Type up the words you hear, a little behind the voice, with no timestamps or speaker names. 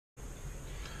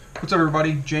What's up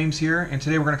everybody, James here, and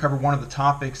today we're going to cover one of the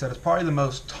topics that is probably the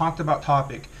most talked about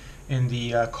topic in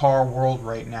the car world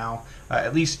right now,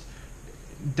 at least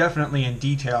definitely in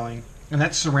detailing, and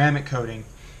that's ceramic coating.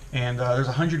 And there's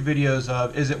 100 videos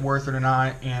of is it worth it or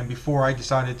not, and before I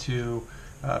decided to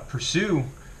pursue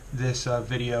this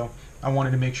video, I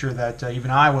wanted to make sure that even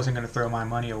I wasn't going to throw my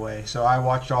money away. So I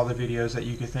watched all the videos that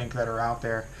you could think that are out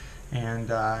there,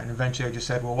 and eventually I just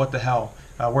said, well, what the hell?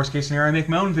 Worst case scenario, I make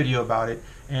my own video about it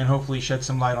and hopefully shed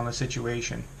some light on the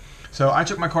situation. So I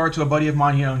took my car to a buddy of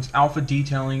mine. He owns Alpha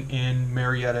Detailing in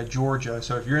Marietta, Georgia.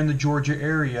 So if you're in the Georgia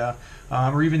area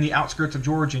or even the outskirts of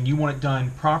Georgia and you want it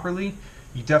done properly,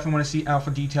 you definitely want to see Alpha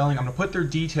Detailing. I'm going to put their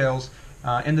details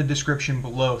in the description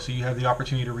below so you have the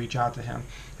opportunity to reach out to him.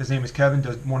 His name is Kevin,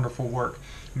 does wonderful work.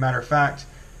 Matter of fact,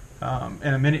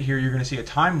 in a minute here you're going to see a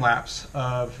time lapse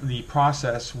of the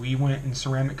process. We went and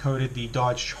ceramic coated the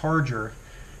Dodge Charger,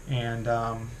 and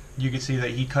you can see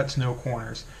that he cuts no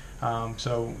corners.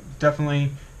 So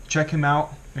definitely check him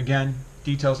out. Again,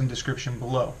 details in description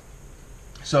below.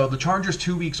 So the Charger's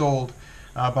 2 weeks old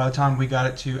by the time we got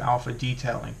it to Alpha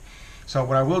Detailing. So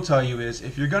what I will tell you is,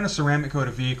 if you're going to ceramic coat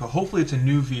a vehicle, hopefully it's a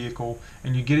new vehicle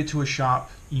and you get it to a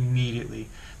shop immediately.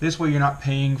 This way you're not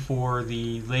paying for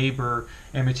the labor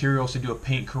and materials to do a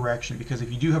paint correction, because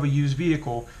if you do have a used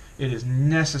vehicle, it is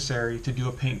necessary to do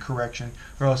a paint correction,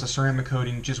 or else a ceramic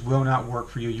coating just will not work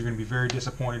for you. You're going to be very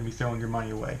disappointed and be throwing your money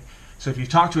away. So if you've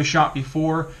talked to a shop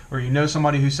before, or you know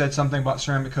somebody who said something about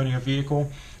ceramic coating a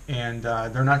vehicle, and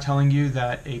they're not telling you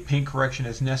that a paint correction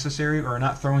is necessary, or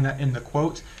not throwing that in the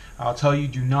quote, I'll tell you,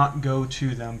 do not go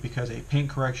to them, because a paint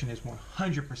correction is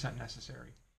 100% necessary.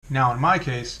 Now in my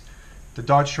case, the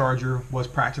Dodge Charger was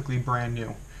practically brand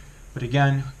new. But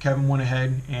again, Kevin went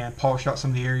ahead and polished out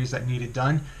some of the areas that needed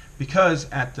done, because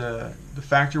at the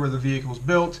factory where the vehicle was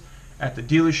built, at the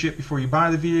dealership before you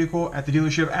buy the vehicle, at the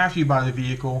dealership after you buy the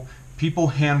vehicle, people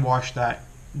hand wash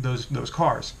those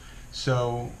cars.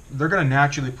 So they're going to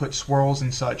naturally put swirls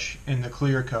and such in the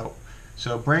clear coat.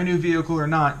 So brand new vehicle or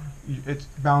not, it's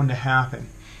bound to happen.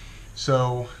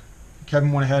 So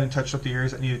Kevin went ahead and touched up the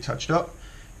areas that needed touched up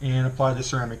and applied the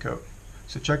ceramic coat.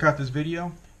 So check out this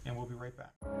video and we'll be right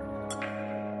back.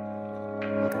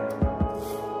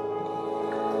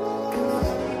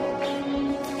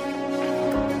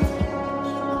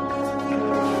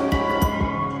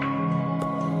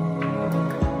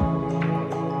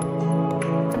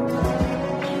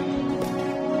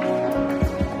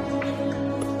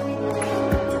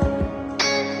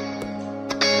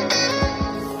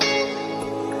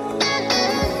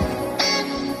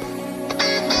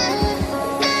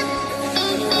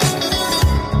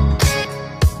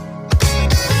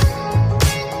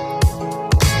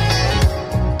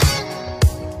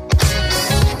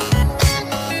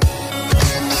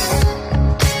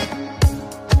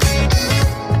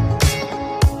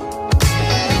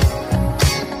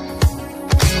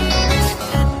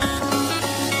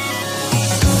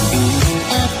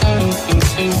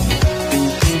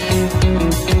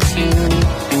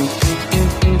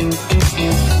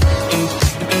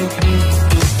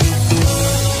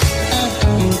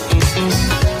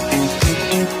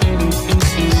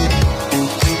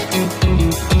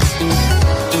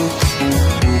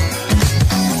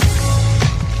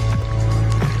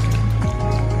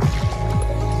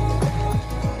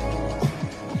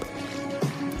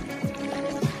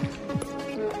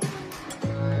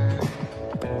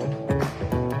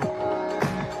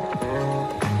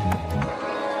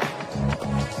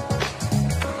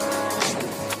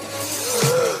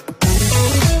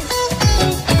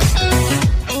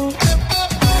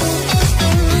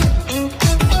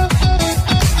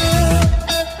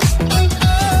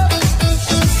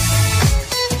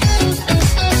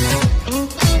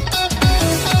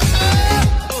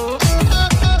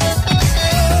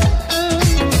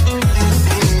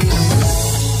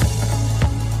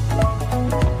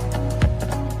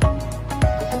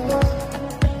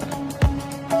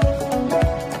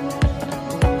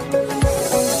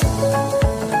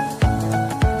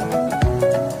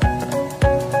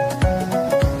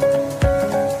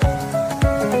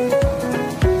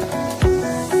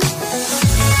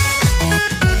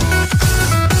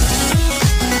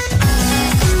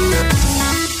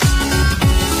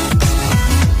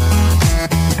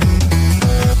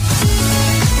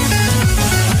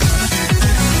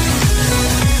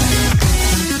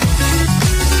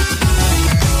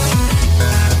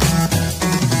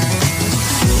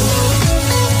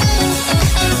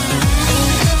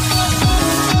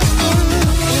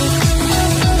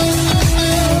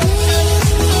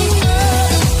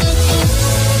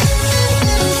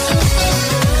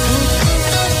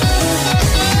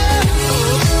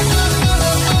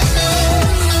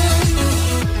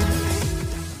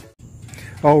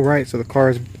 Alright, so the car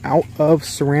is out of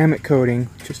ceramic coating.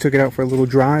 Just took it out for a little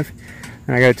drive,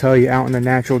 and I gotta tell you, out in the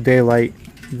natural daylight,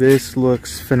 this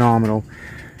looks phenomenal.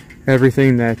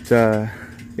 Everything that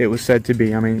it was said to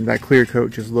be. I mean, that clear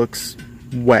coat just looks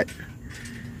wet.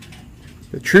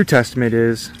 The true testament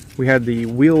is we had the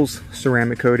wheels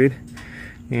ceramic coated,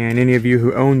 and any of you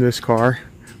who own this car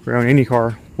or own any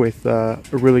car with a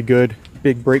really good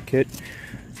big brake kit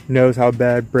knows how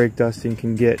bad brake dusting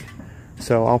can get.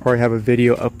 So I'll probably have a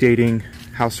video updating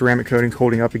how ceramic coating is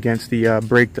holding up against the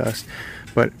brake dust.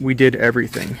 But we did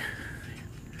everything,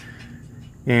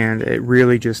 and it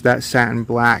really just, that satin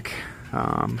black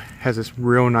has this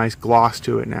real nice gloss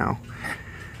to it now.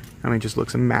 I mean, it just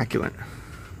looks immaculate.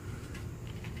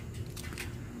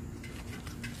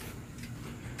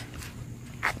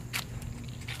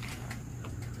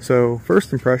 So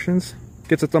first impressions,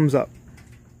 gets a thumbs up.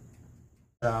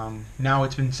 Now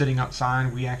it's been sitting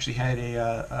outside. We actually had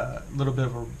a little bit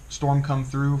of a storm come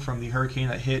through from the hurricane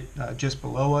that hit just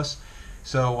below us.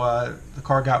 So the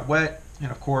car got wet,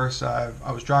 and of course I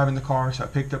was driving the car, so I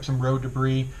picked up some road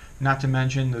debris, not to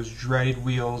mention those dreaded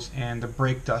wheels and the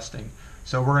brake dusting.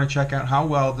 So we're going to check out how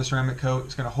well the ceramic coat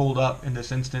is going to hold up in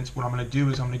this instance. What I'm going to do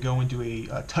is I'm going to go into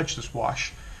a touchless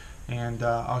wash, and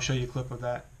I'll show you a clip of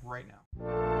that right now.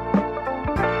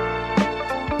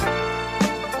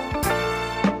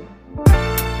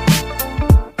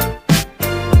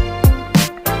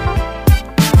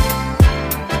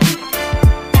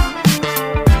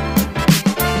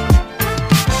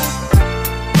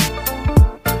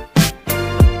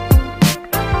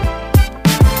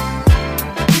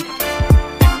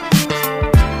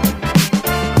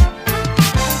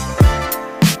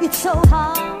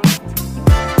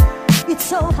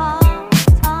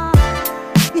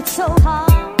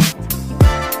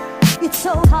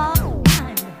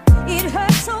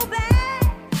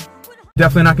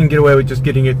 Definitely not going to get away with just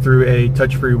getting it through a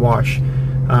touch-free wash.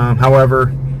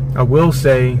 However, I will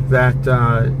say that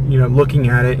you know, looking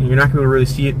at it, and you're not going to really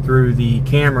see it through the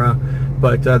camera,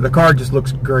 but the car just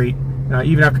looks great.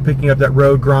 Even after picking up that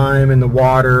road grime and the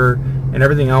water and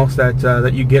everything else that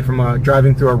that you get from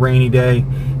driving through a rainy day,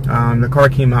 the car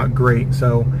came out great.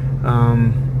 So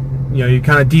you know, you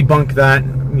kind of debunk that.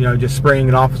 You know, just spraying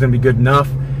it off is going to be good enough.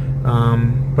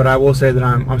 But I will say that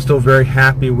I'm still very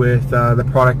happy with the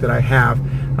product that I have.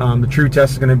 The true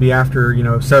test is going to be after, you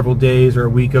know, several days or a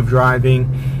week of driving,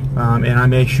 and I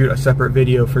may shoot a separate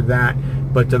video for that.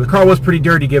 But the car was pretty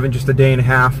dirty given just a day and a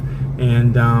half,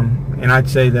 and I'd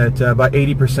say that about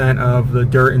 80% of the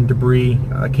dirt and debris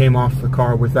came off the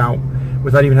car without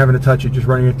even having to touch it, just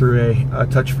running it through a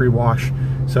touch-free wash.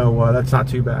 So that's not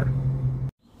too bad.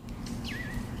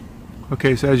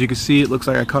 Okay, so as you can see, it looks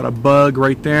like I caught a bug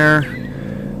right there.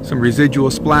 Some residual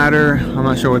splatter. I'm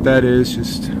not sure what that is,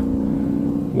 just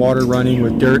water running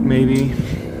with dirt maybe.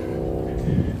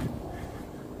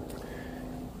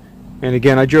 And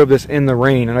again, I drove this in the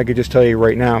rain, and I could just tell you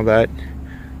right now that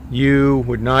you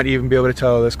would not even be able to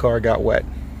tell this car got wet.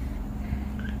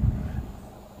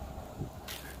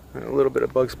 And a little bit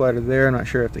of bug splatter there. I'm not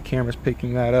sure if the camera's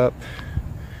picking that up.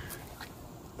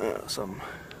 Some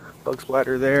bug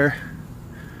splatter there.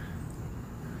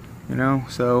 You know,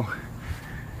 so,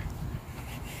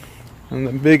 and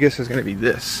the biggest is going to be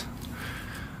this.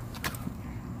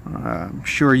 I'm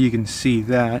sure you can see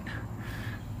that.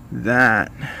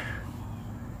 That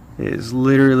is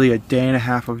literally a day and a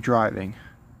half of driving.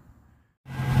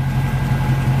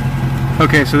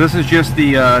 Okay, so this is just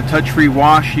the touch-free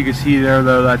wash. You can see there,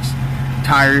 though, that's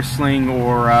tire sling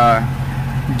or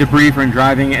debris from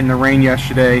driving in the rain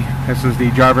yesterday. This is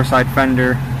the driver's side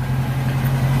fender.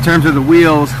 In terms of the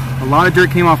wheels, a lot of dirt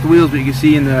came off the wheels, but you can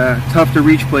see in the tough to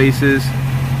reach places,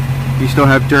 you still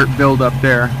have dirt build up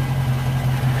there.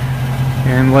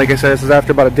 And like I said, this is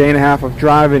after about a day and a half of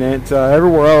driving it.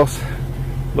 Everywhere else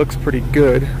looks pretty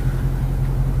good.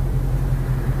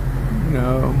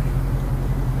 No.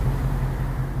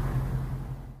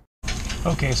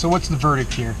 Okay, so what's the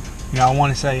verdict here? You know, I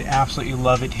want to say absolutely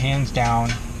love it, hands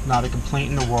down, not a complaint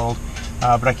in the world.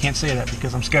 But I can't say that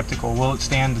because I'm skeptical. Will it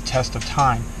stand the test of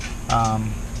time?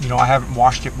 You know, I haven't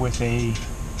washed it with a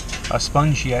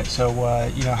sponge yet, so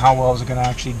you know, how well is it going to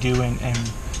actually do in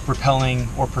repelling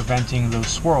or preventing those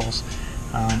swirls?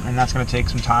 And that's going to take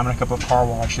some time and a couple of car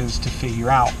washes to figure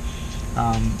out.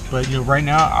 But you know, right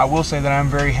now, I will say that I'm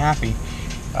very happy.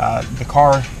 The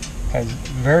car has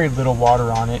very little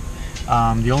water on it.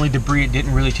 The only debris it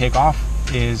didn't really take off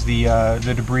is the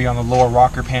debris on the lower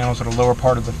rocker panels or the lower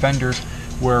part of the fenders,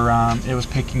 where it was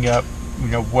picking up, you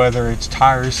know, whether it's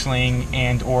tire sling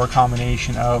and or a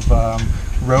combination of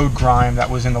road grime that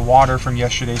was in the water from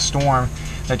yesterday's storm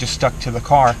that just stuck to the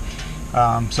car.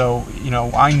 So,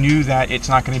 I knew that it's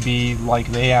not going to be like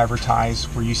they advertise,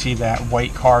 where you see that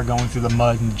white car going through the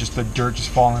mud and just the dirt just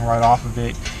falling right off of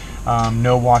it.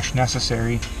 No wash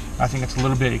necessary. I think it's a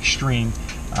little bit extreme.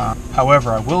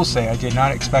 However, I will say I did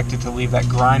not expect it to leave that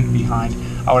grime behind.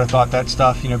 I would have thought that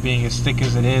stuff, being as thick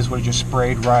as it is, would have just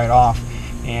sprayed right off.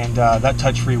 And that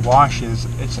touch-free wash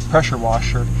it's a pressure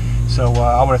washer, so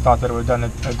I would have thought that it would have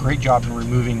done a great job in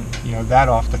removing, that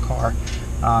off the car.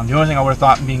 The only thing I would have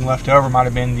thought being left over might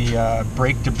have been the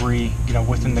brake debris,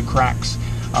 within the cracks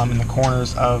in the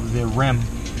corners of the rim.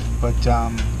 But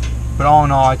all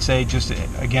in all, I'd say, just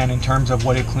again, in terms of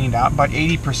what it cleaned out, about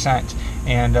 80%,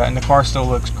 and the car still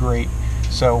looks great.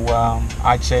 So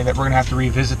I'd say that we're going to have to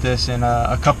revisit this in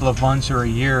a couple of months or a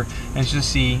year and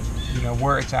just see,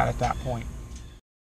 where it's at that point.